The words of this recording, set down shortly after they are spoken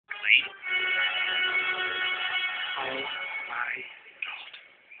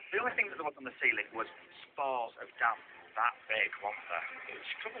The only thing that there was on the ceiling was spores of damp. That big, wasn't there? It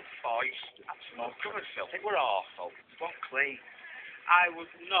was covered foist, covered filth. It were awful. It wasn't clean. I would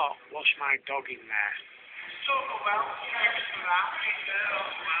not wash my dog in there.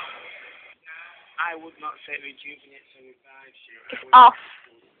 I would not say rejuvenate so revives you. It's off.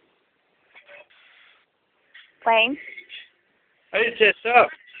 Wayne? I didn't say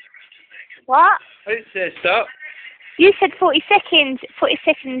stop. What? I didn't say stop. You said 40 seconds. 40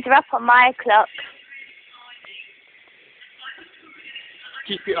 seconds are up on my clock.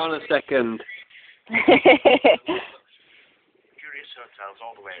 Keep it on a second. Curious hotels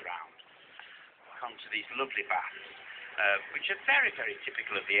all the way around come to these lovely baths, which are very, very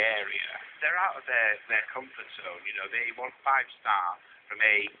typical of the area. They're out of their comfort zone, you know. They want 5-star from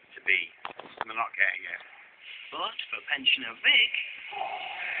A to B, and they're not getting it. But for Pensioner Vic,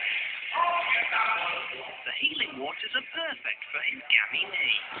 the healing waters are perfect for his gammy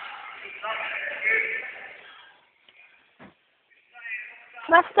knee.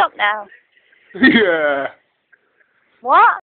 Can I stop now? Yeah. What?